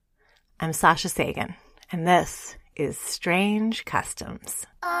I'm Sasha Sagan, and this is Strange Customs.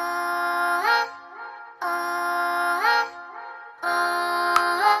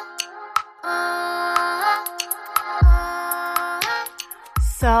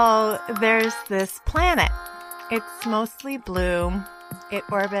 So there's this planet. It's mostly blue. It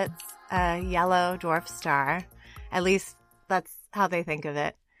orbits a yellow dwarf star. At least that's how they think of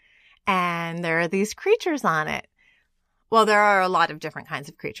it. And there are these creatures on it. Well, there are a lot of different kinds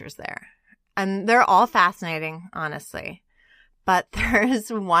of creatures there. And they're all fascinating, honestly. But there's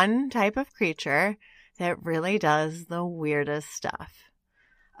one type of creature that really does the weirdest stuff.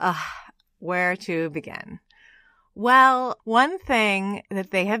 Where to begin? Well, one thing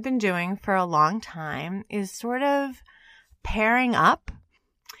that they have been doing for a long time is sort of pairing up.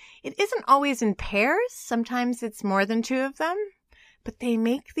 It isn't always in pairs. Sometimes it's more than two of them. But they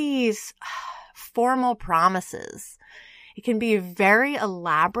make these formal promises. It can be very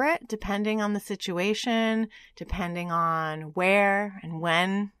elaborate depending on the situation, depending on where and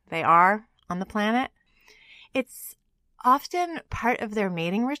when they are on the planet. It's often part of their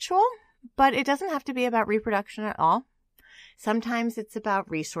mating ritual, but it doesn't have to be about reproduction at all. Sometimes it's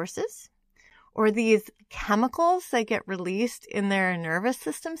about resources or these chemicals that get released in their nervous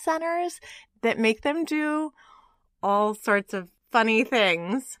system centers that make them do all sorts of funny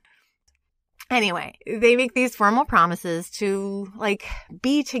things. Anyway, they make these formal promises to,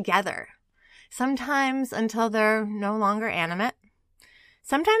 be together. Sometimes until they're no longer animate.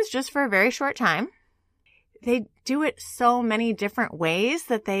 Sometimes just for a very short time. They do it so many different ways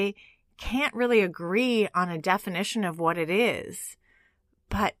that they can't really agree on a definition of what it is.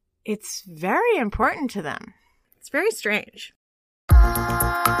 But it's very important to them. It's very strange.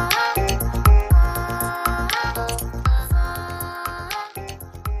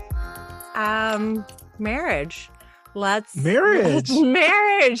 Marriage.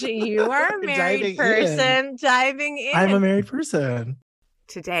 Marriage. You are a married person. Diving in. I'm a married person.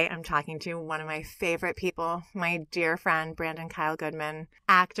 Today, I'm talking to one of my favorite people, my dear friend, Brandon Kyle Goodman,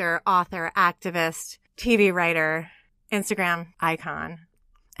 actor, author, activist, TV writer, Instagram icon,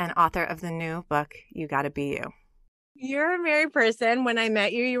 and author of the new book, You Gotta Be You. You're a married person. When I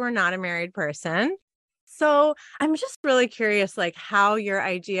met you, you were not a married person. So I'm just really curious, how your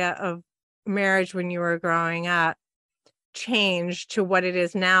idea of marriage when you were growing up changed to what it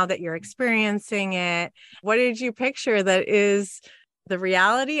is now that you're experiencing it. What did you picture that is the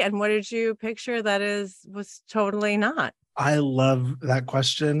reality, and what did you picture that was totally not? I love that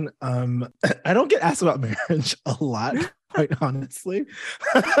question. I don't get asked about marriage a lot, quite honestly.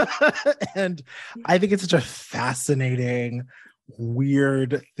 And I think it's such a fascinating,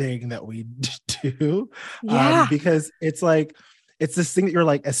 weird thing that we do. Yeah. Because it's this thing that you're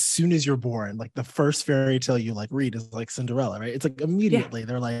as soon as you're born, the first fairy tale you read is Cinderella, right? It's immediately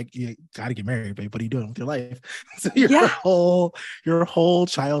they're you gotta get married, babe. What are you doing with your life? So your whole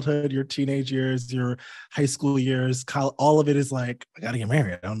childhood, your teenage years, your high school years, all of it is I gotta get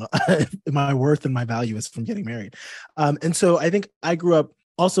married. I don't know. My worth and my value is from getting married. And so I think I grew up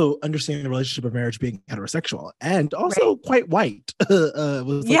also understanding the relationship of marriage being heterosexual and also quite white.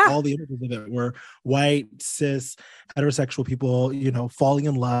 All the images of it were white, cis, heterosexual people, falling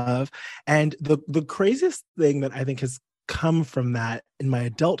in love. And the craziest thing that I think has come from that in my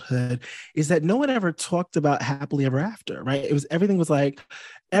adulthood is that no one ever talked about happily ever after, right? Everything was was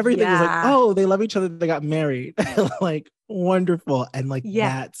oh, they love each other, they got married. Wonderful. And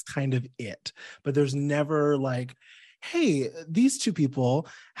that's kind of it. But there's never hey, these two people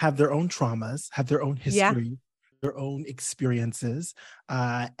have their own traumas, have their own history, their own experiences,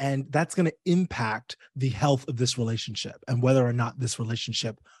 and that's going to impact the health of this relationship and whether or not this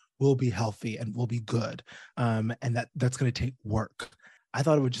relationship will be healthy and will be good, and that's going to take work. I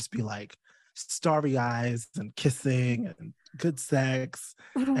thought it would just be starry eyes and kissing and good sex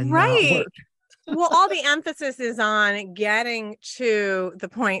and not work. Well, all the emphasis is on getting to the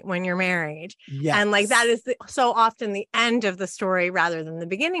point when you're married. Yes. And that is so often the end of the story rather than the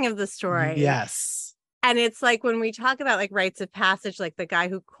beginning of the story. Yes. And it's when we talk about rites of passage, the guy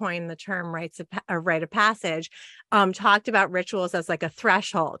who coined the term rite of passage, talked about rituals as a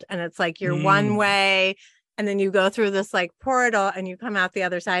threshold. And it's you're one way, and then you go through this portal and you come out the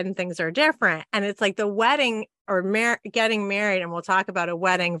other side and things are different. And it's the wedding or getting married. And we'll talk about a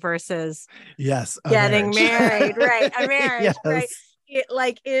wedding versus getting married, right? A marriage, right?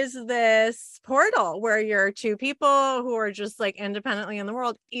 It is this portal where you're two people who are just independently in the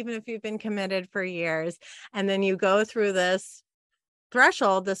world, even if you've been committed for years. And then you go through this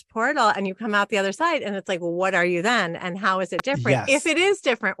threshold, this portal, and you come out the other side, and it's well, what are you then? And how is it different? If it is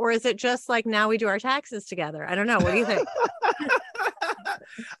different, or is it just now we do our taxes together? I don't know. What do you think?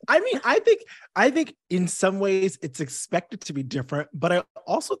 I mean, I think in some ways it's expected to be different, but I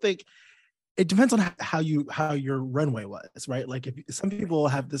also think it depends on how your runway was, right? Like if some people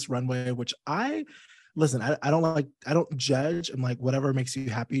have this runway, which listen, I don't judge. I'm like, whatever makes you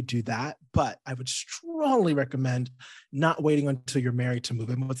happy, do that. But I would strongly recommend not waiting until you're married to move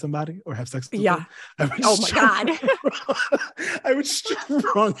in with somebody or have sex with them. Oh my God. I would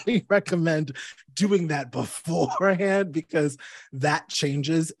strongly recommend doing that beforehand because that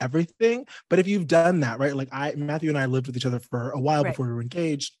changes everything. But if you've done that, right? Like Matthew and I lived with each other for a while before we were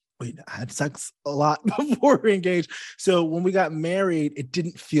engaged. We had sex a lot before we engaged. So when we got married, it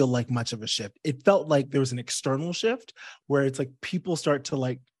didn't feel like much of a shift. It felt like there was an external shift where it's like people start to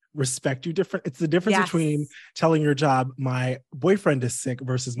like respect you different. It's the difference between telling your job, my boyfriend is sick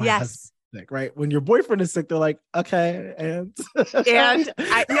versus my husband is sick, right? When your boyfriend is sick, they're like, okay. And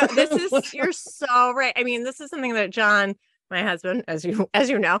I know you're so right. I mean, this is something that John, my husband, as you know,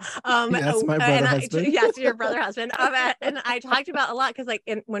 yes, my brother husband. Yes, your brother husband. And I talked about a lot because like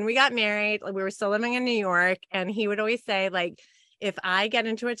when we got married, like, we were still living in New York, and he would always say like, if I get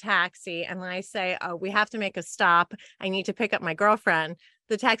into a taxi and I say, oh, we have to make a stop, I need to pick up my girlfriend,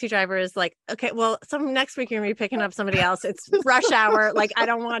 the taxi driver is like, okay, well, next week you're gonna be picking up somebody else. It's rush hour. Like, I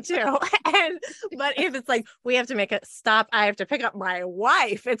don't want to. But if it's like, we have to make a stop, I have to pick up my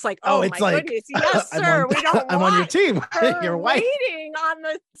wife. It's like, oh my goodness. Yes, sir. I'm on your team. Your wife. Waiting on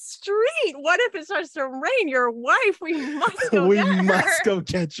the street. What if it starts to rain? Your wife, we must go get her. Must go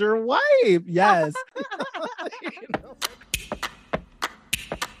get your wife. Yes.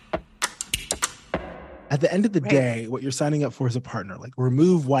 At the end of the day, what you're signing up for is a partner. Like,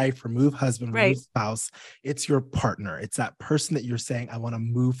 remove wife, remove husband, remove spouse. It's your partner. It's that person that you're saying, I want to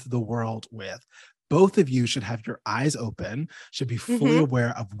move through the world with. Both of you should have your eyes open, should be fully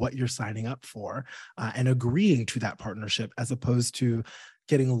aware of what you're signing up for, and agreeing to that partnership, as opposed to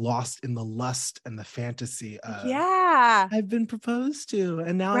getting lost in the lust and the fantasy of, I've been proposed to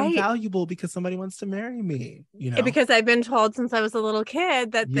and now I'm valuable because somebody wants to marry me, you know? Because I've been told since I was a little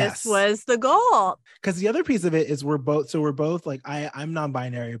kid that this was the goal. Because the other piece of it is we're both like, I'm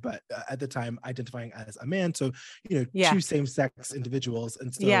non-binary, but at the time identifying as a man. So, you know, two same-sex individuals.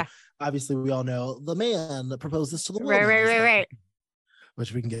 And so obviously we all know the man that proposes to the woman. Right.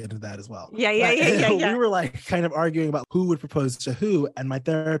 Which we can get into that as well. Yeah. We were like kind of arguing about who would propose to who. And my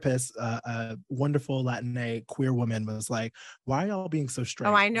therapist, a wonderful Latinx queer woman, was like, why are y'all being so straight?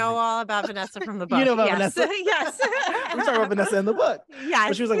 Oh, I know all about Vanessa from the book. You know about Vanessa? Yes. We talk about Vanessa in the book. Yes.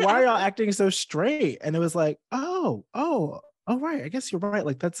 But she was like, why are y'all acting so straight? And it was like, oh, right. I guess you're right.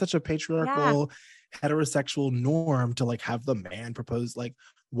 Like, that's such a patriarchal, heterosexual norm to like have the man propose. Like,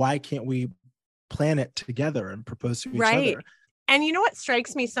 why can't we plan it together and propose to each other? And you know what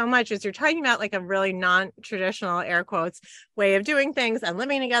strikes me so much is you're talking about like a really non-traditional, air quotes, way of doing things and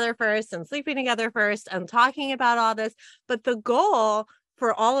living together first and sleeping together first and talking about all this. But the goal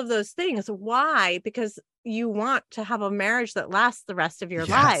for all of those things, why? Because you want to have a marriage that lasts the rest of your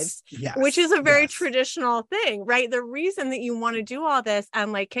lives, which is a very traditional thing, right? The reason that you want to do all this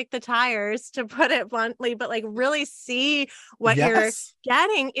and like kick the tires, to put it bluntly, but like really see what you're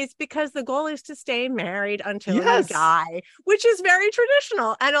getting, is because the goal is to stay married until you die, which is very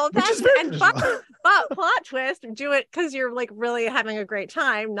traditional and old-fashioned. But plot twist, do it because you're like really having a great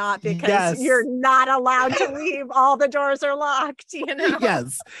time, not because you're not allowed to leave. All the doors are locked, you know?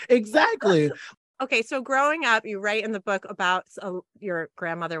 Yes, exactly. Okay, so growing up, you write in the book about your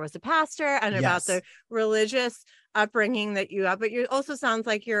grandmother was a pastor and about the religious upbringing that you have, but you also sounds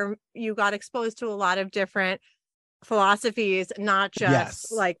like you got exposed to a lot of different philosophies, not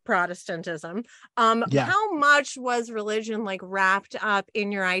just like Protestantism. How much was religion like wrapped up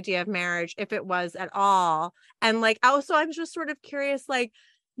in your idea of marriage, if it was at all? And like, also, I'm just sort of curious, like,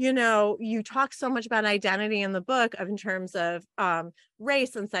 you know, you talk so much about identity in the book in terms of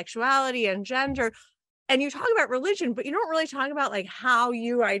race and sexuality and gender, and you talk about religion, but you don't really talk about like how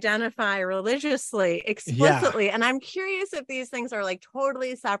you identify religiously explicitly. And I'm curious if these things are like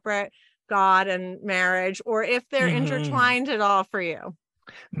totally separate, God and marriage, or if they're intertwined at all for you.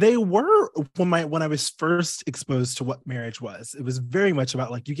 They were when I was first exposed to what marriage was. It was very much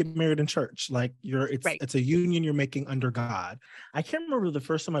about like, you get married in church, like it's a union you're making under God. I can't remember the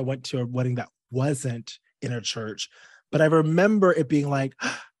first time I went to a wedding that wasn't in a church, but I remember it being like,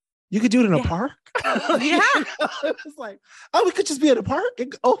 you could do it in a park. You know, it was like, oh, we could just be at a park.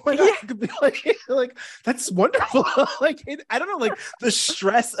 And, oh my God, it could be like that's wonderful. I don't know, like the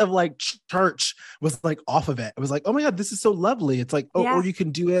stress of like church was like off of it. It was like, oh my God, this is so lovely. It's like, or you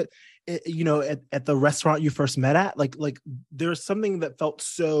can do it, you know, at the restaurant you first met at. Like there's something that felt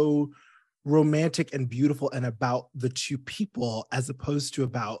so romantic and beautiful and about the two people as opposed to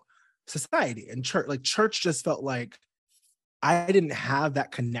about society and church. Like church just felt like I didn't have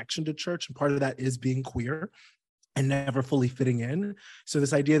that connection to church. And part of that is being queer and never fully fitting in. So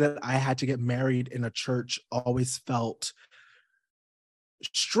this idea that I had to get married in a church always felt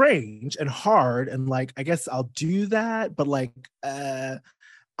strange and hard. And like, I guess I'll do that. But like, in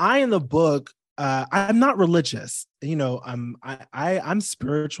the book, I'm not religious. You know, I'm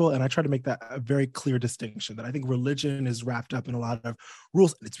spiritual, and I try to make that a very clear distinction that I think religion is wrapped up in a lot of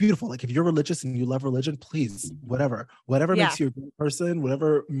rules. It's beautiful. Like if you're religious and you love religion, please, whatever makes you a good person,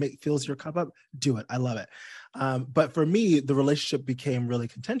 whatever fills your cup up, do it. I love it. But for me, the relationship became really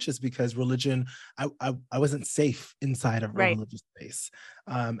contentious because religion, I wasn't safe inside of a religious space.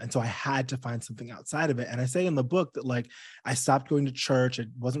 And so I had to find something outside of it. And I say in the book that like, I stopped going to church. I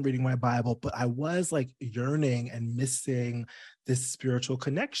wasn't reading my Bible, but I was like yearning and missing this spiritual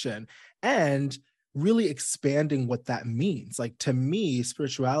connection and really expanding what that means. Like to me,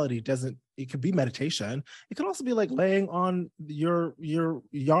 spirituality it could be meditation. It could also be like laying on your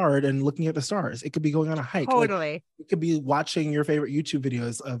yard and looking at the stars. It could be going on a hike. Totally. Like, it could be watching your favorite YouTube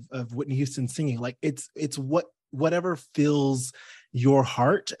videos of Whitney Houston singing. Like it's whatever fills your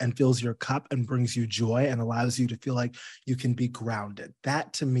heart and fills your cup and brings you joy and allows you to feel like you can be grounded.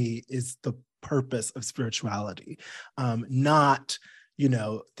 That to me is the purpose of spirituality, not, you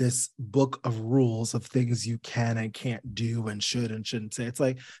know, this book of rules of things you can and can't do and should and shouldn't say. It's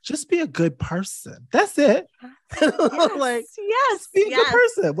like, just be a good person. That's it. Yes, like, yes, be a good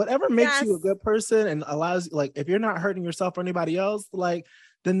person. Whatever makes you a good person and allows, like, if you're not hurting yourself or anybody else, like,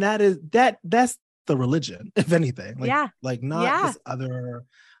 then that's the religion, if anything. Like, not this other,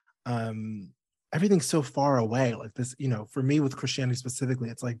 everything's so far away. Like this, you know, for me with Christianity specifically,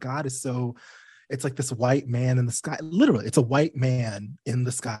 it's like God is so, it's like this white man in the sky. Literally, it's a white man in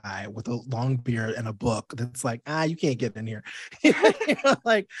the sky with a long beard and a book that's like, you can't get in here. You know,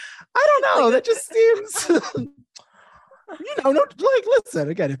 like, I don't know. That just seems, you know, like, listen,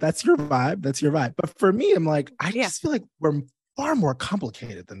 again, if that's your vibe, that's your vibe. But for me, I'm like, I just feel like we're far more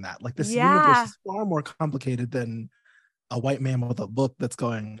complicated than that. Like this universe is far more complicated than a white man with a book that's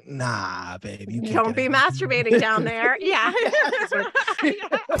going, nah, baby, you can't don't be masturbating down there. Yeah.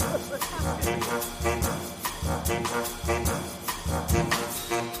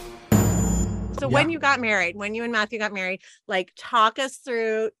 So when you and Matthew got married, like talk us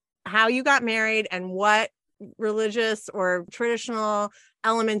through how you got married and what religious or traditional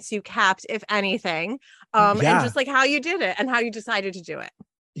elements you kept, if anything, and just like how you did it and how you decided to do it.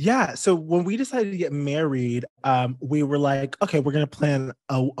 Yeah. So when we decided to get married, we were like, okay, we're going to plan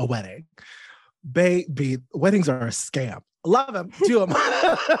a wedding. Baby, weddings are a scam. Love them. Do them.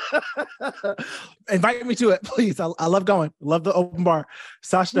 Invite me to it, please. I love going. Love the open bar.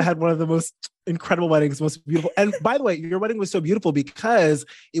 Sasha had one of the most incredible weddings, most beautiful. And by the way, your wedding was so beautiful because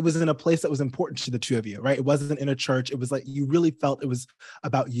it was in a place that was important to the two of you, right? It wasn't in a church. It was like, you really felt it was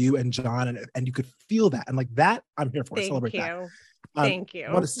about you and John, and you could feel that. And like that, I'm here for. Celebrate that. Thank you.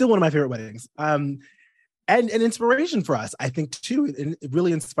 It's still one of my favorite weddings. And an inspiration for us, I think, too. It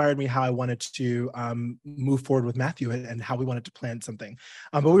really inspired me how I wanted to move forward with Matthew and how we wanted to plan something.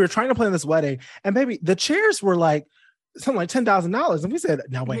 But we were trying to plan this wedding, and baby, the chairs were like something like $10,000. And we said,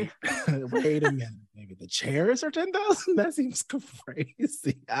 now wait, wait a minute, maybe the chairs are $10,000? That seems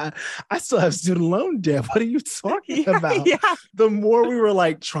crazy. I still have student loan debt. What are you talking about? Yeah. The more we were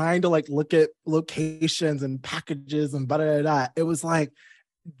like trying to like look at locations and packages and it was like,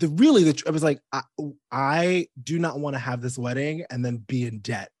 it was like, I do not want to have this wedding and then be in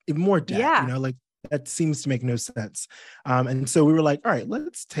debt, even more debt, you know, like that seems to make no sense. And so we were like, all right,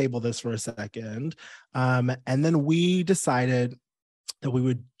 let's table this for a second. And then we decided that we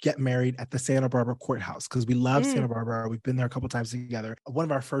would get married at the Santa Barbara courthouse because we love Santa Barbara. We've been there a couple of times together. One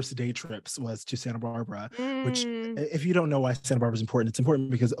of our first day trips was to Santa Barbara, which, if you don't know why Santa Barbara is important, it's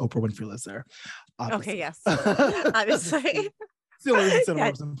important because Oprah Winfrey lives there. Obviously. Okay, yes, obviously. The only reason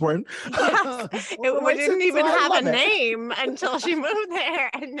Santa was important. Yes. It didn't even have a name until she moved there.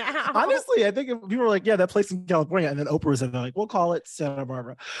 And now, honestly, I think people were like, yeah, that place in California. And then Oprah was like, we'll call it Santa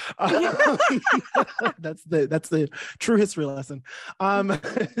Barbara. That's the true history lesson.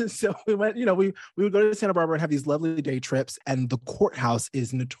 So we went, you know, we would go to Santa Barbara and have these lovely day trips. And the courthouse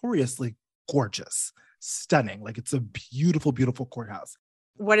is notoriously gorgeous, stunning. Like it's a beautiful, beautiful courthouse.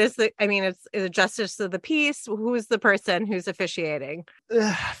 What is it's a justice of the peace. Who's the person who's officiating?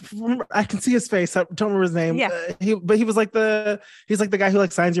 I can see his face. I don't remember his name. Yeah. He was like he's like the guy who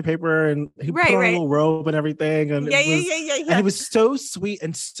like signs your paper and he put on a little robe and everything. And yeah. And he was so sweet.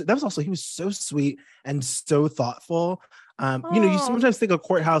 And he was so sweet and so thoughtful. You Oh, sometimes think a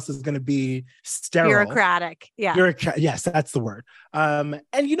courthouse is going to be sterile. bureaucratic. Yeah. Yes, that's the word. And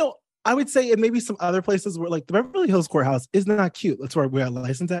I would say, and maybe some other places where like the Beverly Hills courthouse is not cute. That's where we got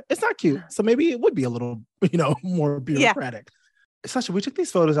licensed at. It's not cute. So maybe it would be a little, more Yeah. bureaucratic. Sasha, we took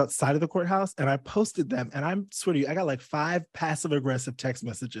these photos outside of the courthouse and I posted them. And I'm swear to you, I got like 5 passive aggressive text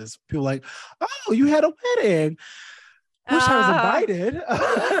messages. People like, oh, you had a wedding. Wish I was invited.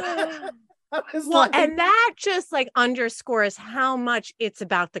 Well, and that just like underscores how much it's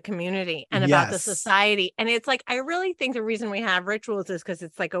about the community and about the society. And it's like, I really think the reason we have rituals is because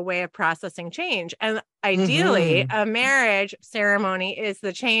it's like a way of processing change. And ideally, a marriage ceremony is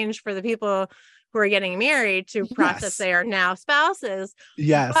the change for the people who are getting married to process their now spouses.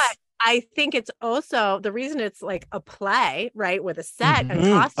 Yes. But I think it's also the reason it's like a play, right? With a set and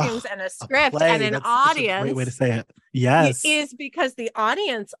costumes and a script and an audience. Great way to say it. Yes. Is because the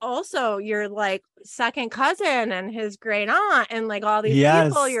audience also, your like second cousin and his great aunt and like all these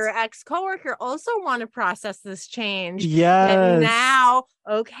people, your ex coworker also want to process this change. Yes. And now,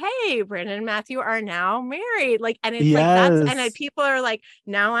 okay, Brandon and Matthew are now married. Like, and it's like that's, and people are like,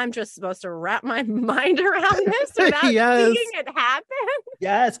 now I'm just supposed to wrap my mind around this without seeing it happen.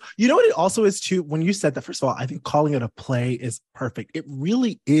 Yes. You know what it also is too, when you said that, first of all, I think calling it a play is perfect. It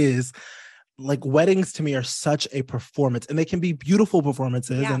really is. Like weddings to me are such a performance and they can be beautiful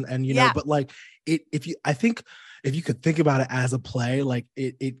performances and but like I think if you could think about it as a play, like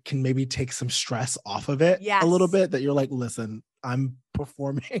it can maybe take some stress off of it a little bit, that you're like, listen, I'm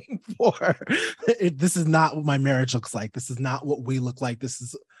performing for this is not what my marriage looks like. This is not what we look like. This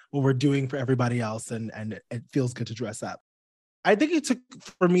is what we're doing for everybody else. And it feels good to dress up. I think it took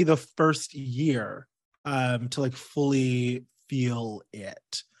for me the first year to like fully feel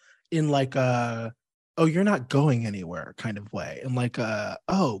it in like a, oh, you're not going anywhere kind of way. And like,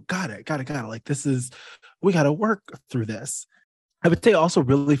 oh, got it. Like, we got to work through this. I would say also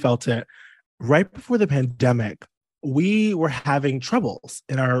really felt it right before the pandemic. We were having troubles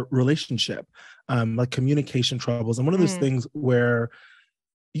in our relationship, like communication troubles. And one of those things where,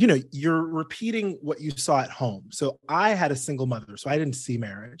 you're repeating what you saw at home. So I had a single mother, so I didn't see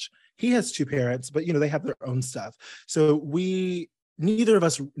marriage. He has 2 parents, but they have their own stuff. So neither of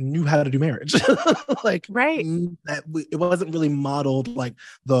us knew how to do marriage. Like, it wasn't really modeled like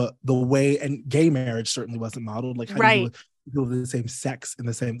the way, and gay marriage certainly wasn't modeled. Like, how do you do with people of the same sex in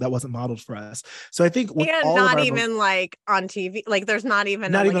the same, that wasn't modeled for us. So I think not even like on TV, like there's not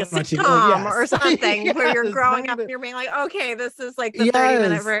even a sitcom or something where you're growing up and you're being like, okay, this is like the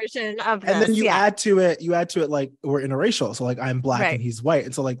 30-minute version of this. And then you add to it, like we're interracial. So like I'm Black and he's white.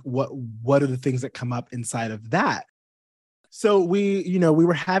 And so like, what are the things that come up inside of that? So we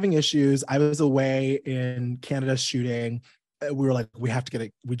were having issues. I was away in Canada shooting. We were like, we have to get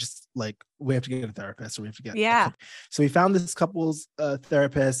a therapist, or we have to get So we found this couple's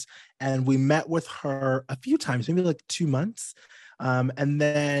therapist, and we met with her a few times, maybe like 2 months. And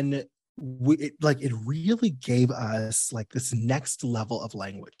then it really gave us like this next level of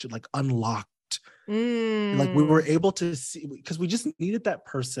language. It like unlocked. Like we were able to see, because we just needed that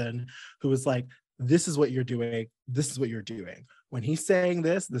person who was like, this is what you're doing. This is what you're doing. When he's saying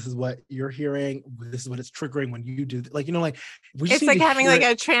this is what you're hearing. This is what it's triggering when you do, like, it's like having like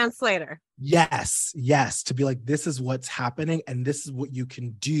a translator. Yes. To be like, this is what's happening. And this is what you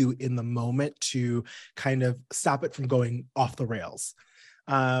can do in the moment to kind of stop it from going off the rails.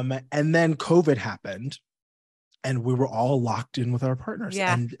 And then COVID happened. And we were all locked in with our partners.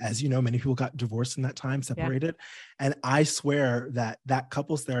 Yeah. And as you know, many people got divorced in that time, separated. Yeah. And I swear that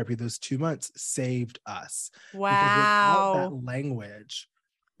couples therapy, those 2 months, saved us. Wow. Without that language,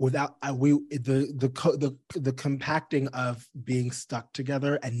 the compacting of being stuck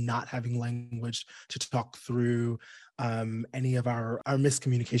together and not having language to talk through any of our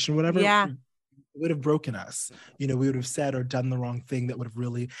miscommunication, whatever. Yeah. Would have broken us. We would have said or done the wrong thing that would have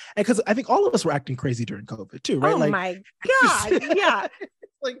really, and because I think all of us were acting crazy during COVID too, right? Oh my God. Yeah.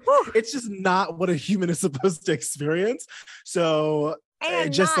 It's just not what a human is supposed to experience. So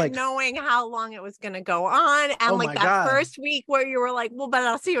and just not knowing how long it was going to go on. And that first week where you were like, well, but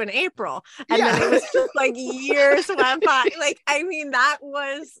I'll see you in April. And then it was just like years went by. Like, I mean, that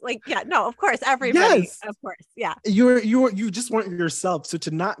was like, of course, everybody, of course. Yeah. You just weren't yourself. So to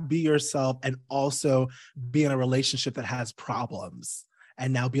not be yourself and also be in a relationship that has problems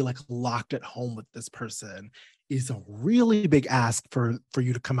and now be like locked at home with this person is a really big ask for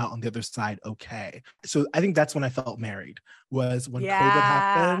you to come out on the other side. Okay. So I think that's when I felt married, was when COVID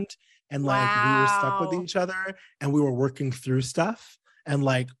happened and like we were stuck with each other and we were working through stuff and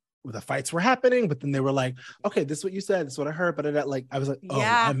like the fights were happening, but then they were like, okay, this is what you said. This is what I heard. But like, I was like, oh,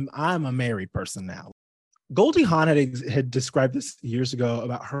 I'm a married person now. Goldie Hawn had described this years ago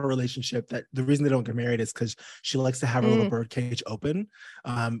about her relationship, that the reason they don't get married is because she likes to have her little bird cage open,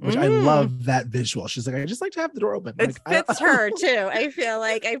 which I love that visual. She's like, I just like to have the door open. It fits her too. I feel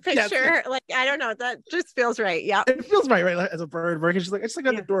like I picture her, like, I don't know, that just feels right. Yeah. It feels right, right? Like, as a bird, she's like, I just like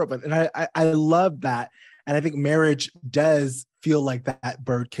to have the door open. And I love that. And I think marriage does feel like that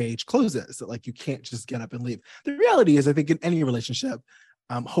bird cage closes, that like you can't just get up and leave. The reality is, I think in any relationship,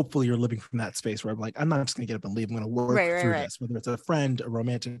 hopefully you're living from that space where I'm like, I'm not just gonna get up and leave. I'm gonna work through this, whether it's a friend, a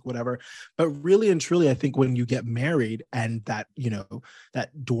romantic, whatever. But really and truly, I think when you get married and that,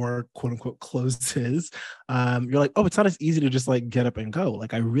 that door, quote unquote, closes, you're like, oh, it's not as easy to just like get up and go.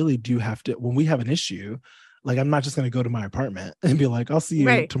 Like I really do have to, when we have an issue, like I'm not just gonna go to my apartment and be like, I'll see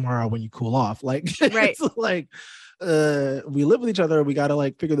you tomorrow when you cool off. Like it's like we live with each other, we gotta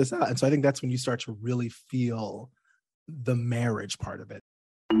like figure this out. And so I think that's when you start to really feel the marriage part of it.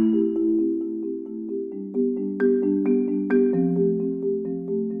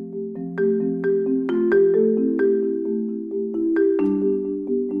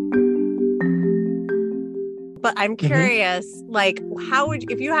 But I'm curious, like, how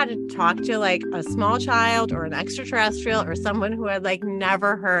would, if you had to talk to like a small child or an extraterrestrial or someone who had like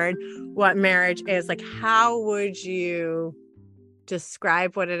never heard what marriage is, like, how would you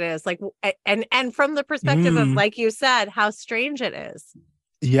describe what it is? Like, and from the perspective of, like you said, how strange it is.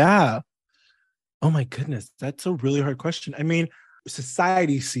 Yeah. Oh my goodness. That's a really hard question. I mean,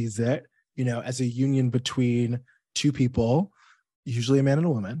 society sees it, as a union between two people, usually a man and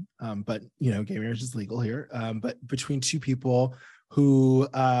a woman. But gay marriage is legal here. But between two people who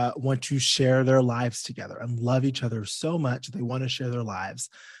want to share their lives together and love each other so much, they want to share their lives.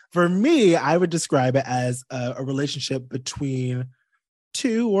 For me, I would describe it as a relationship between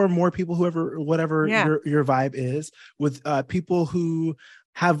two or more people, whatever your vibe is, with people who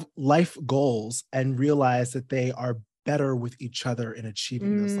have life goals and realize that they are better with each other in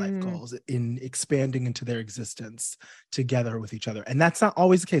achieving those life goals, in expanding into their existence together with each other. And that's not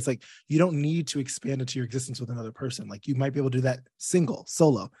always the case. Like, you don't need to expand into your existence with another person. Like, you might be able to do that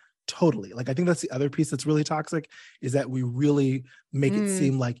solo, totally. Like, I think that's the other piece that's really toxic, is that we really make it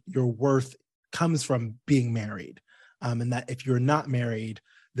seem like your worth comes from being married. And that if you're not married,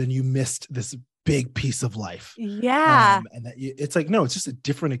 then you missed this big piece of life. Yeah. And that it's like, no, it's just a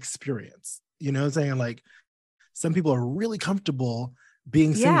different experience. You know what I'm saying? Like, some people are really comfortable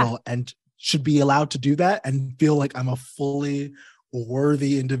being single and should be allowed to do that and feel like I'm a fully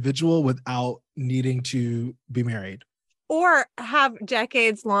worthy individual without needing to be married. Or have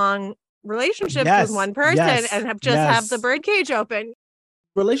decades long relationships with one person and have the birdcage open.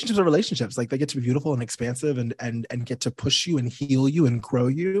 Relationships are relationships. Like, they get to be beautiful and expansive and get to push you and heal you and grow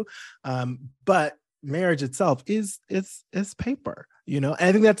you. But marriage itself is paper, And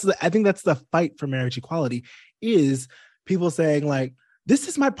I think that's the fight for marriage equality, is people saying like, this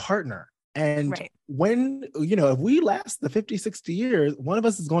is my partner. And when, if we last the 50, 60 years, one of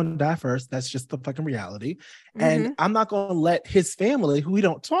us is going to die first. That's just the fucking reality. And I'm not going to let his family, who we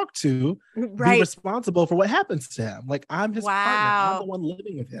don't talk to, be responsible for what happens to him. Like, I'm his partner. I'm the one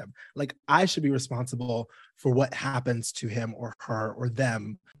living with him. Like, I should be responsible for what happens to him or her or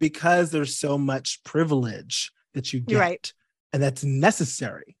them, because there's so much privilege that you get. And that's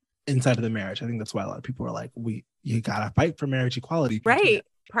necessary inside of the marriage. I think that's why a lot of people are like, you got to fight for marriage equality. Right.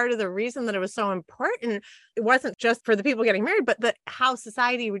 Part of the reason that it was so important, it wasn't just for the people getting married, but how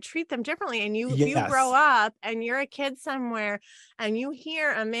society would treat them differently. And you grow up and you're a kid somewhere and you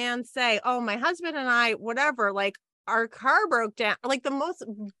hear a man say, oh, my husband and I, whatever, like, our car broke down, like the most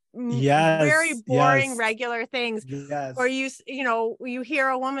very boring, regular things. Or you hear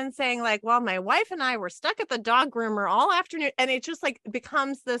a woman saying like, well, my wife and I were stuck at the dog groomer all afternoon. And it just like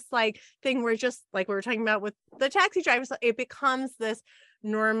becomes this like thing where, just like we were talking about with the taxi drivers, it becomes this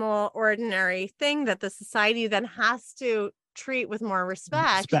normal, ordinary thing that the society then has to treat with more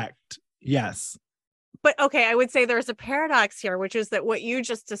respect. Yes. But okay, I would say there's a paradox here, which is that what you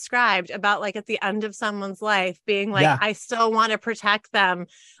just described about like at the end of someone's life being like, I still want to protect them,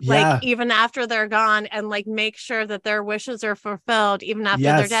 like even after they're gone, and like make sure that their wishes are fulfilled even after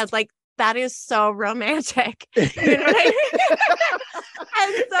they're dead. Like, that is so romantic. You know what I mean?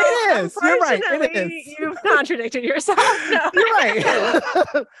 And so, it is. You're right. It is. You've contradicted yourself. No. You're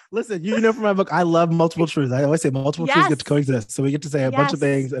right. Listen, from my book, I love multiple truths. I always say multiple truths get to coexist. So we get to say a bunch of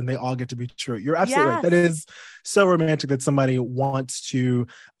things and they all get to be true. You're absolutely right. That is so romantic that somebody wants to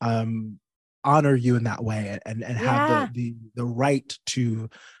honor you in that way and have the right to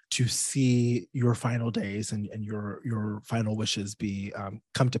see your final days and your final wishes be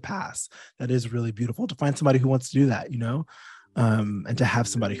come to pass. That is really beautiful to find somebody who wants to do that, And to have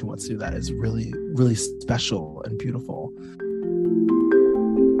somebody who wants to do that is really, really special and beautiful.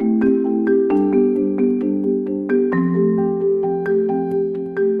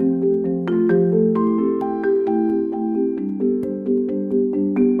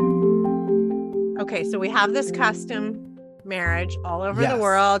 Okay, so we have this custom marriage all over the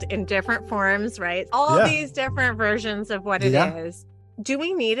world in different forms, right? All these different versions of what it is. Do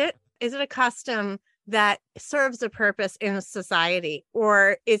we need it? Is it a custom that serves a purpose in society,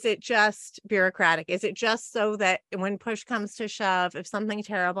 or is it just bureaucratic? Is it just so that when push comes to shove, if something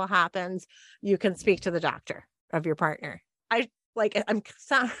terrible happens, you can speak to the doctor of your partner? I'm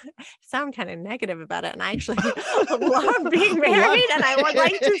sound kind of negative about it, and I actually love being married. And I would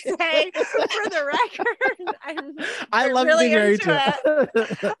like to say, for the record, I love really being married too.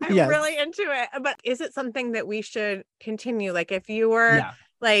 I'm really into it. But is it something that we should continue? Like, if you were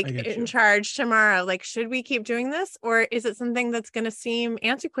in charge tomorrow, like, should we keep doing this, or is it something that's going to seem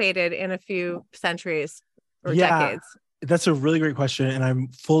antiquated in a few centuries or decades? That's a really great question. And I'm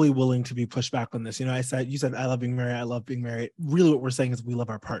fully willing to be pushed back on this. You know, you said, I love being married. I love being married. Really what we're saying is we love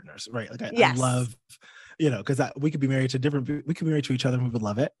our partners, right? Like I love, you know, because we could be married to each other and we would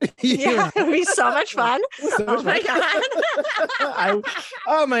love it. It would be so much fun. My God.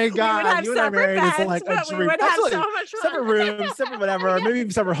 Oh my God. You and I married is like a dream. We would have so much fun. Separate rooms, separate whatever, maybe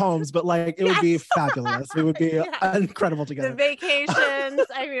even separate homes, but like it would be fabulous. It would be incredible together. The vacations.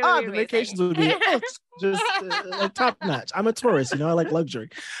 I mean, the vacations would be just like top notch. I'm a tourist, you know, I like luxury.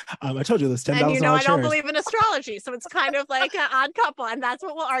 I told you this $10,000 and you know, I don't believe in astrology, so it's kind of like an odd couple, and that's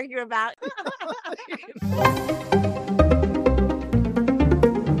what we'll argue about.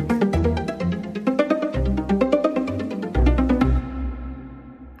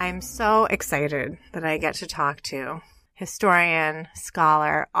 I'm so excited that I get to talk to historian,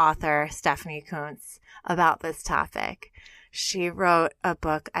 scholar, author Stephanie Coontz about this topic. She wrote a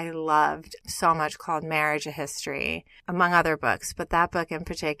book I loved so much called Marriage: A History, among other books, but that book in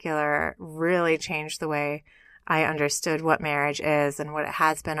particular really changed the way I understood what marriage is and what it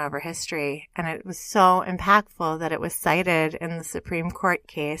has been over history. And it was so impactful that it was cited in the Supreme Court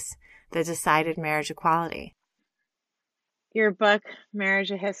case that decided marriage equality. Your book,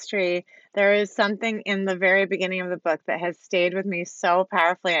 Marriage: A History, there is something in the very beginning of the book that has stayed with me so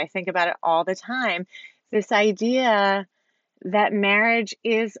powerfully. I think about it all the time. This idea that marriage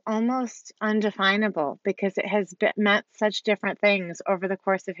is almost undefinable because it has meant such different things over the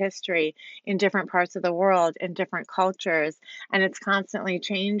course of history in different parts of the world, in different cultures, and it's constantly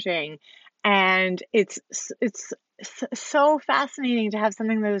changing. And it's so fascinating to have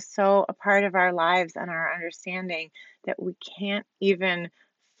something that is so a part of our lives and our understanding that we can't even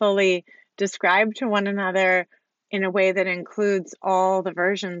fully describe to one another in a way that includes all the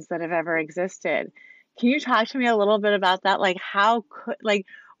versions that have ever existed. Can you talk to me a little bit about that? Like,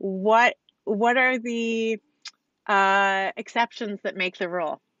 what are the exceptions that make the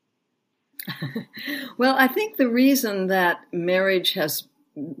rule? Well, I think the reason that marriage has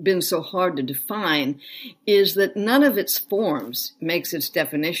been so hard to define is that none of its forms makes its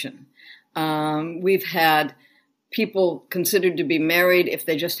definition. We've had people considered to be married if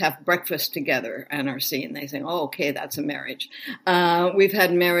they just have breakfast together and are seen. They think, oh, okay, that's a marriage. We've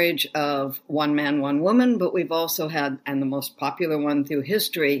had marriage of one man, one woman, but we've also had, and the most popular one through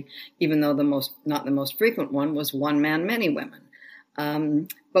history, even though not the most frequent one, was one man, many women.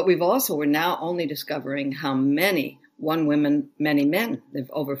 But we're now only discovering how many one woman, many men.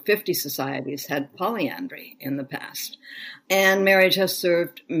 Over 50 societies had polyandry in the past. And marriage has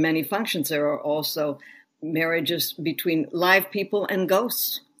served many functions. There are also marriages between live people and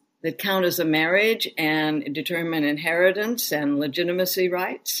ghosts that count as a marriage and determine inheritance and legitimacy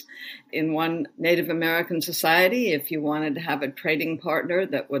rights. In one Native American society, if you wanted to have a trading partner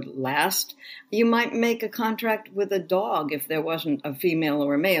that would last, you might make a contract with a dog if there wasn't a female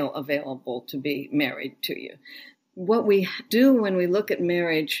or a male available to be married to you. What we do when we look at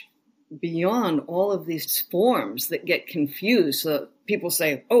marriage beyond all of these forms that get confused, so people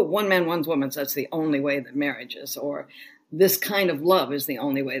say, oh, one man, one woman, so that's the only way that marriage is, or this kind of love is the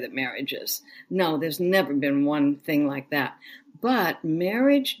only way that marriage is. No, there's never been one thing like that. But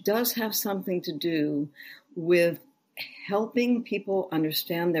marriage does have something to do with helping people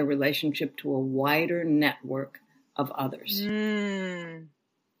understand their relationship to a wider network of others.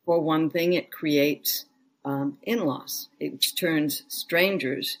 For one thing, it creates in-laws. It turns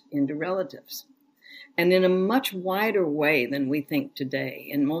strangers into relatives. And in a much wider way than we think today.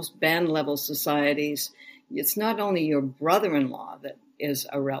 In most band-level societies, it's not only your brother-in-law that is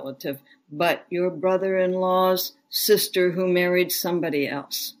a relative, but your brother-in-law's sister who married somebody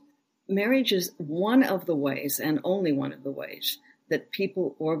else. marriage is one of the ways, and only one of the ways, that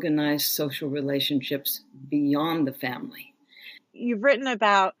people organize social relationships beyond the family. You've written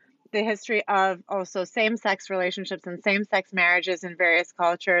about the history of also same-sex relationships and same-sex marriages in various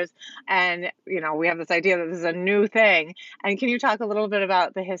cultures. And, we have this idea that this is a new thing. And can you talk a little bit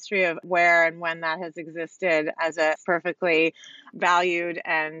about the history of where and when that has existed as a perfectly valued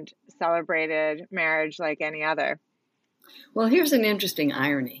and celebrated marriage like any other? Well, here's an interesting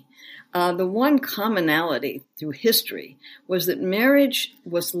irony. The one commonality through history was that marriage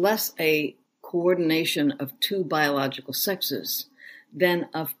was less a coordination of two biological sexes than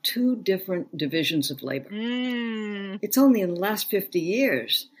of two different divisions of labor. It's only in the last 50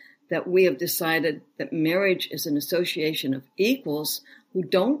 years that we have decided that marriage is an association of equals who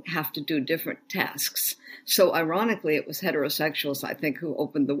don't have to do different tasks. So ironically, it was heterosexuals, I think, who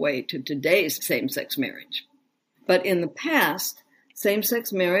opened the way to today's same-sex marriage. But in the past,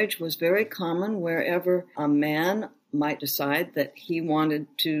 same-sex marriage was very common wherever a man might decide that he wanted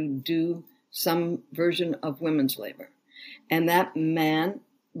to do some version of women's labor. And that man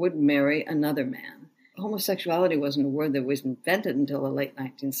would marry another man. Homosexuality wasn't a word that was invented until the late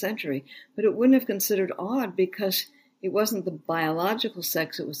 19th century, but it wouldn't have considered odd because it wasn't the biological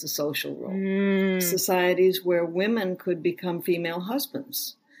sex, it was the social role. Societies where women could become female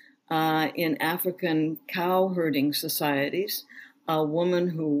husbands. In African cow herding societies, a woman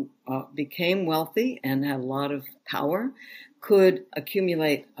who became wealthy and had a lot of power could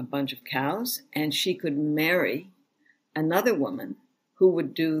accumulate a bunch of cows, and she could marry another woman who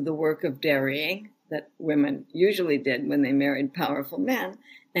would do the work of dairying that women usually did when they married powerful men,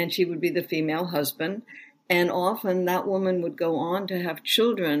 and she would be the female husband. And often that woman would go on to have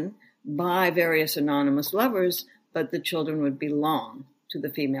children by various anonymous lovers, but the children would belong to the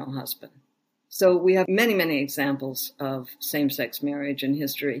female husband. So we have many, many examples of same-sex marriage in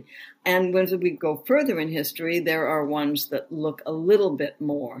history. And when we go further in history, there are ones that look a little bit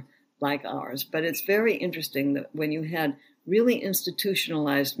more like ours. But it's very interesting that when you had really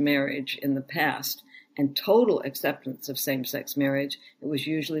institutionalized marriage in the past and total acceptance of same-sex marriage, it was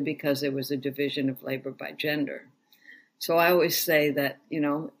usually because there was a division of labor by gender. So I always say that,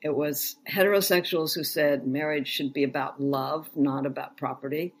 it was heterosexuals who said marriage should be about love, not about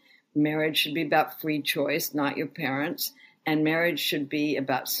property. Marriage should be about free choice, not your parents. And marriage should be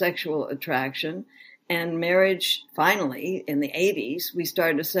about sexual attraction. And marriage, finally, in the 80s, we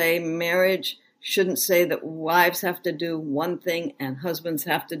started to say marriage shouldn't say that wives have to do one thing and husbands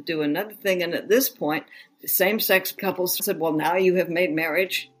have to do another thing. And at this point, the same-sex couples said, well, now you have made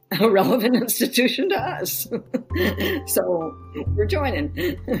marriage a relevant institution to us. So we're joining.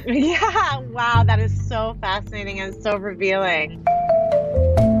 Yeah, wow, that is so fascinating and so revealing.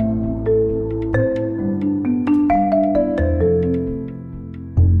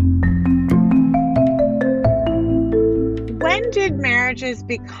 When did marriages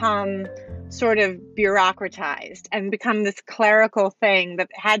become sort of bureaucratized and become this clerical thing that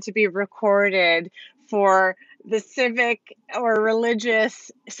had to be recorded for the civic or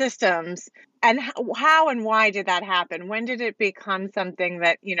religious systems? And how and why did that happen? When did it become something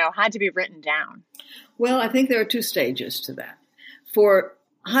that, had to be written down? Well, I think there are two stages to that. For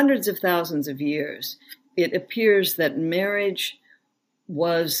hundreds of thousands of years, it appears that marriage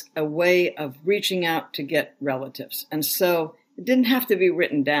was a way of reaching out to get relatives. And so it didn't have to be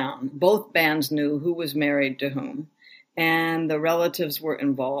written down. Both bands knew who was married to whom, and the relatives were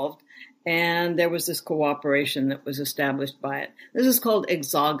involved. And there was this cooperation that was established by it. This is called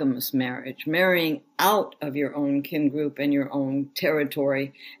exogamous marriage, marrying out of your own kin group and your own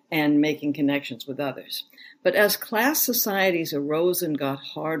territory and making connections with others. But as class societies arose and got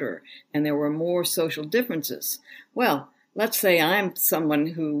harder and there were more social differences, well, let's say I'm someone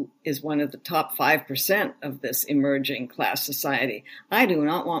who is one of the top 5% of this emerging class society. I do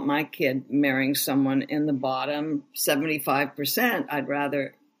not want my kid marrying someone in the bottom 75%. I'd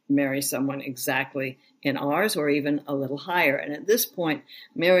rather marry someone exactly in ours or even a little higher. And at this point,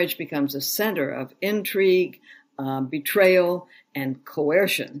 marriage becomes a center of intrigue, betrayal, and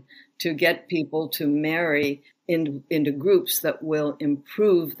coercion to get people to marry into groups that will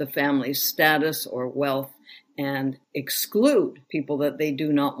improve the family's status or wealth and exclude people that they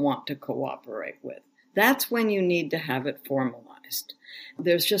do not want to cooperate with. That's when you need to have it formalized.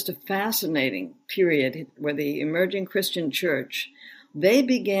 There's just a fascinating period where the emerging Christian church, they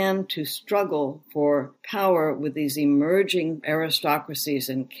began to struggle for power with these emerging aristocracies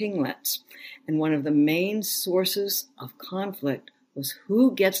and kinglets. And one of the main sources of conflict was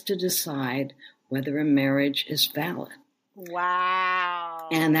who gets to decide whether a marriage is valid. Wow.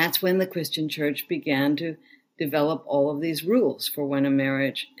 And that's when the Christian church began to develop all of these rules for when a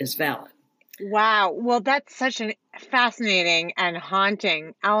marriage is valid. Wow. Well, that's such a fascinating and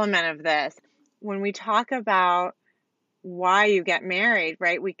haunting element of this. When we talk about why you get married,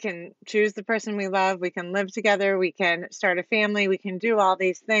 right? We can choose the person we love. We can live together. We can start a family. We can do all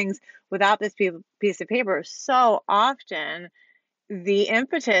these things without this piece of paper. So often the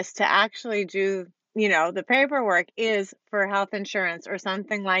impetus to actually do, the paperwork is for health insurance or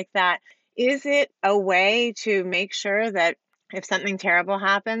something like that. Is it a way to make sure that if something terrible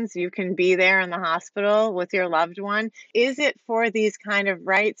happens, you can be there in the hospital with your loved one? Is it for these kind of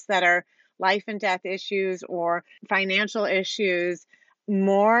rights that are life and death issues or financial issues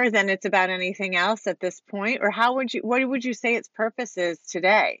more than it's about anything else at this point? Or what would you say its purpose is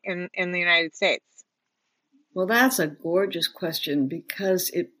today in the United States? Well, that's a gorgeous question because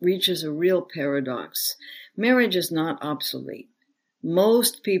it reaches a real paradox. Marriage is not obsolete.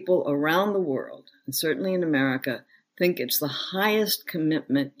 Most people around the world, and certainly in America, think it's the highest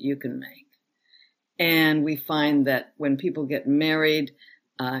commitment you can make. And we find that when people get married,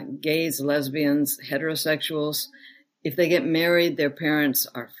 gays, lesbians, heterosexuals, if they get married, their parents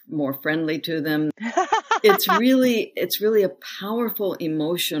are more friendly to them. It's really a powerful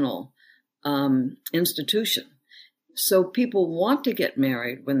emotional institution. So people want to get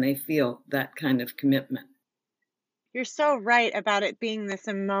married when they feel that kind of commitment. You're so right about it being this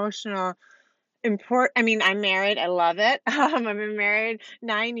emotional important. I mean, I'm married. I love it. I've been married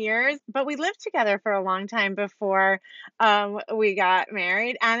 9 years, but we lived together for a long time before we got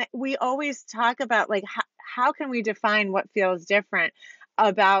married. And we always talk about like, how can we define what feels different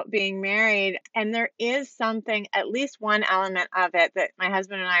about being married? And there is something, at least one element of it that my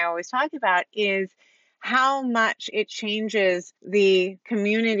husband and I always talk about is how much it changes the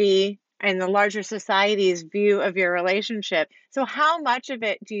community and the larger society's view of your relationship. So how much of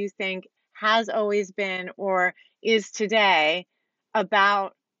it do you think has always been or is today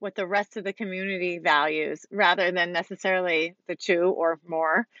about what the rest of the community values rather than necessarily the two or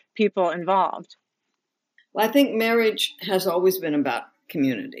more people involved? Well, I think marriage has always been about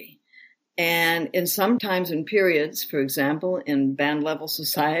community. And sometimes in periods, for example, in band level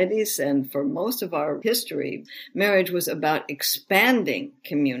societies, and for most of our history, marriage was about expanding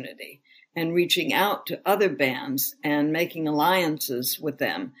community and reaching out to other bands and making alliances with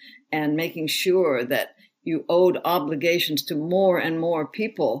them and making sure that you owed obligations to more and more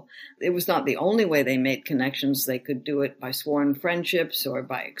people. It was not the only way they made connections. They could do it by sworn friendships or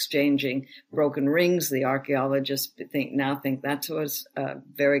by exchanging broken rings. The archaeologists now think that was a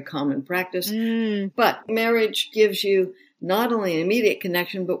very common practice. But marriage gives you not only an immediate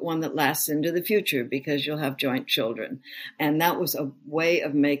connection, but one that lasts into the future because you'll have joint children. And that was a way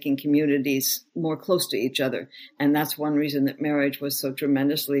of making communities more close to each other. And that's one reason that marriage was so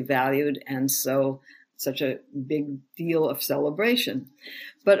tremendously valued and such a big deal of celebration.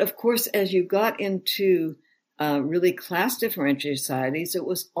 But of course, as you got into really class differentiated societies, it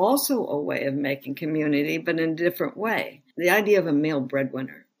was also a way of making community, but in a different way. The idea of a male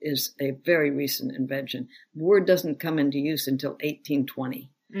breadwinner is a very recent invention. The word doesn't come into use until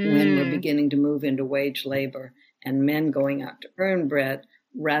 1820, when we're beginning to move into wage labor and men going out to earn bread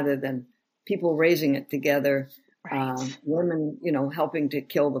rather than people raising it together. Right. Women, helping to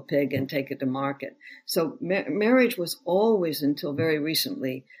kill the pig and take it to market. So marriage was always, until very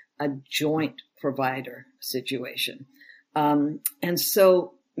recently, a joint provider situation. And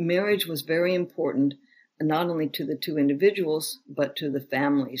so marriage was very important, not only to the two individuals, but to the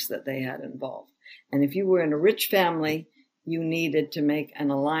families that they had involved. And if you were in a rich family, you needed to make an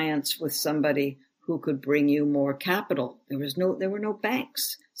alliance with somebody who could bring you more capital. There were no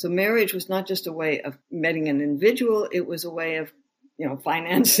banks. So marriage was not just a way of meeting an individual, it was a way of,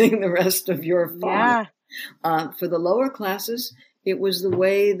 financing the rest of your family. Yeah. For the lower classes, it was the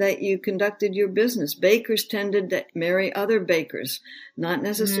way that you conducted your business. Bakers tended to marry other bakers, not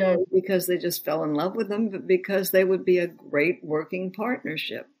necessarily because they just fell in love with them, but because they would be a great working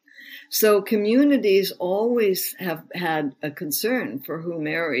partnership. So communities always have had a concern for who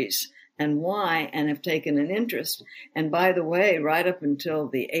marries and why, and have taken an interest. And by the way, right up until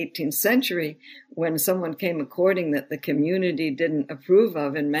the 18th century, when someone came a courting that the community didn't approve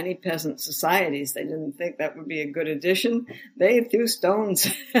of in many peasant societies, they didn't think that would be a good addition, they threw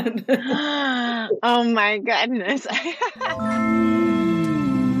stones. Oh my goodness.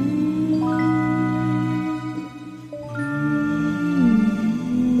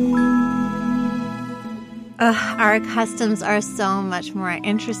 Our customs are so much more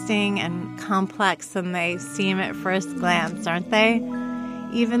interesting and complex than they seem at first glance, aren't they?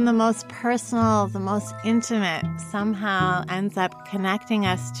 Even the most personal, the most intimate somehow ends up connecting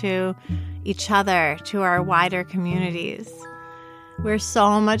us to each other, to our wider communities. We're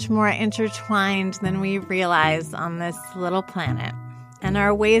so much more intertwined than we realize on this little planet. And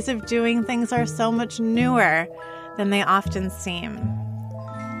our ways of doing things are so much newer than they often seem.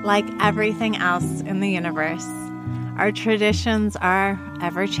 Like everything else in the universe, our traditions are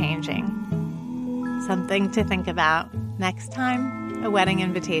ever-changing. Something to think about next time a wedding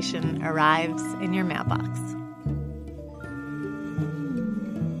invitation arrives in your mailbox.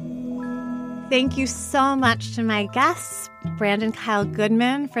 Thank you so much to my guests, Brandon Kyle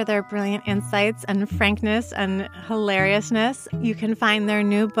Goodman, for their brilliant insights and frankness and hilariousness. You can find their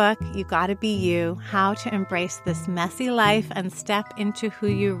new book, You Gotta Be You, How to Embrace This Messy Life and Step into Who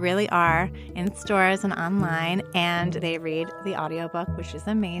You Really Are, in stores and online. And they read the audiobook, which is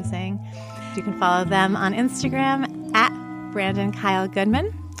amazing. You can follow them on Instagram at Brandon Kyle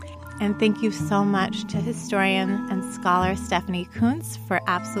Goodman. And thank you so much to historian and scholar Stephanie Coontz for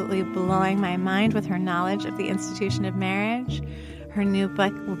absolutely blowing my mind with her knowledge of the institution of marriage. Her new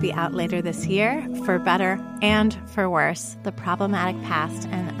book will be out later this year, For Better and for Worse, The Problematic Past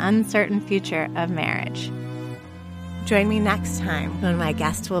and Uncertain Future of Marriage. Join me next time when my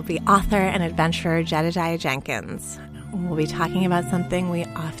guest will be author and adventurer Jedediah Jenkins. We'll be talking about something we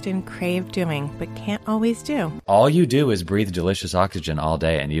often crave doing, but can't always do. All you do is breathe delicious oxygen all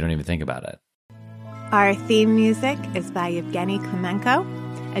day, and you don't even think about it. Our theme music is by Yevgeny Klimenko.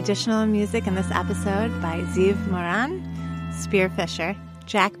 Additional music in this episode by Ziv Moran, Spear Fisher,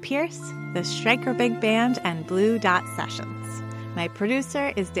 Jack Pierce, the Stryker Big Band, and Blue Dot Sessions. My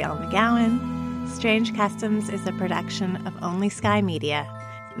producer is Dale McGowan. Strange Customs is a production of Only Sky Media.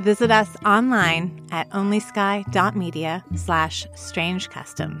 Visit us online at onlysky.media/strange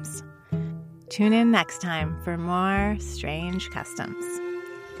customs. Tune in next time for more Strange Customs.